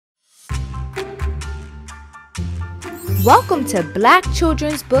Welcome to Black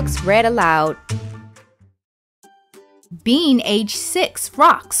Children's Books Read Aloud. Being Age 6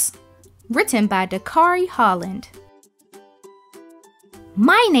 Rocks, written by Dekari Holland.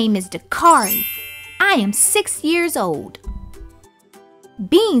 My name is Dekari. I am 6 years old.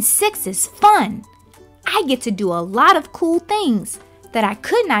 Being 6 is fun. I get to do a lot of cool things that I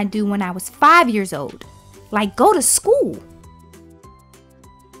could not do when I was 5 years old, like go to school.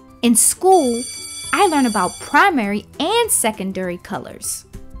 In school, I learn about primary and secondary colors.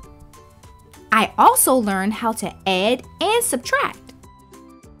 I also learn how to add and subtract.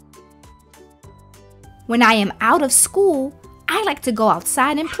 When I am out of school, I like to go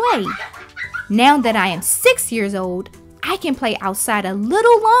outside and play. Now that I am 6 years old, I can play outside a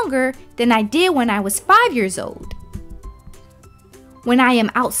little longer than I did when I was 5 years old. When I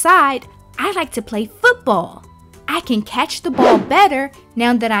am outside, I like to play football. I can catch the ball better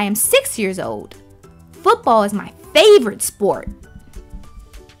now that I am 6 years old. Football is my favorite sport.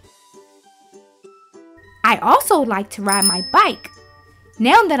 I also like to ride my bike.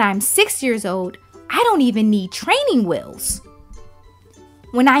 Now that I'm 6 years old, I don't even need training wheels.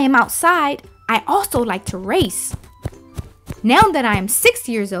 When I am outside, I also like to race. Now that I am 6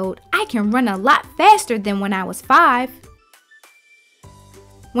 years old, I can run a lot faster than when I was 5.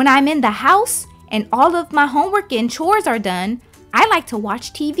 When I'm in the house and all of my homework and chores are done, I like to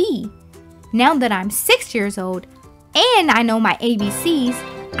watch TV. Now that I'm 6 years old and I know my ABCs,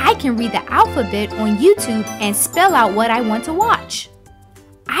 I can read the alphabet on YouTube and spell out what I want to watch.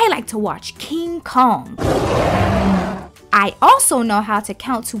 I like to watch King Kong. I also know how to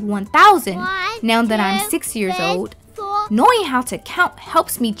count to 1,000 now that I'm 6 years old. Knowing how to count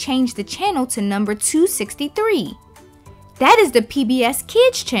helps me change the channel to number 263. That is the PBS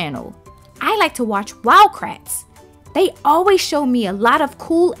Kids channel. I like to watch Wildcrats. They always show me a lot of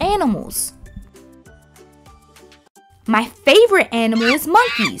cool animals. My favorite animal is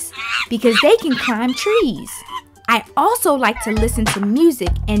monkeys because they can climb trees. I also like to listen to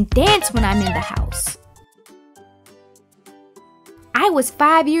music and dance when I'm in the house. I was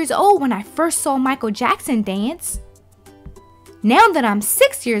 5 years old when I first saw Michael Jackson dance. Now that I'm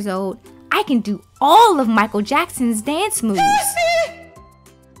 6 years old, I can do all of Michael Jackson's dance moves.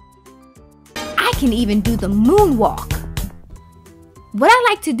 I can even do the moonwalk. What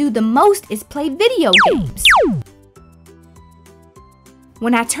I like to do the most is play video games.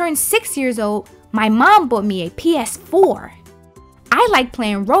 When I turned 6 years old, my mom bought me a PS4. I like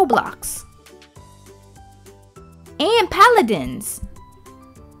playing Roblox and Paladins.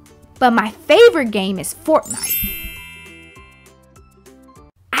 But my favorite game is Fortnite.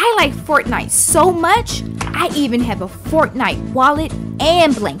 I like Fortnite so much, I even have a Fortnite wallet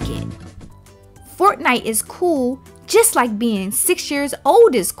and blanket. Fortnite is cool, just like being 6 years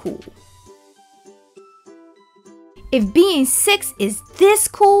old is cool. If being 6 is this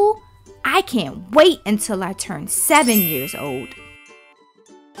cool, I can't wait until I turn 7 years old.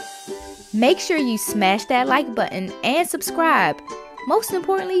 Make sure you smash that like button and subscribe. Most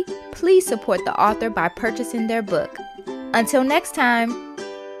importantly, please support the author by purchasing their book. Until next time.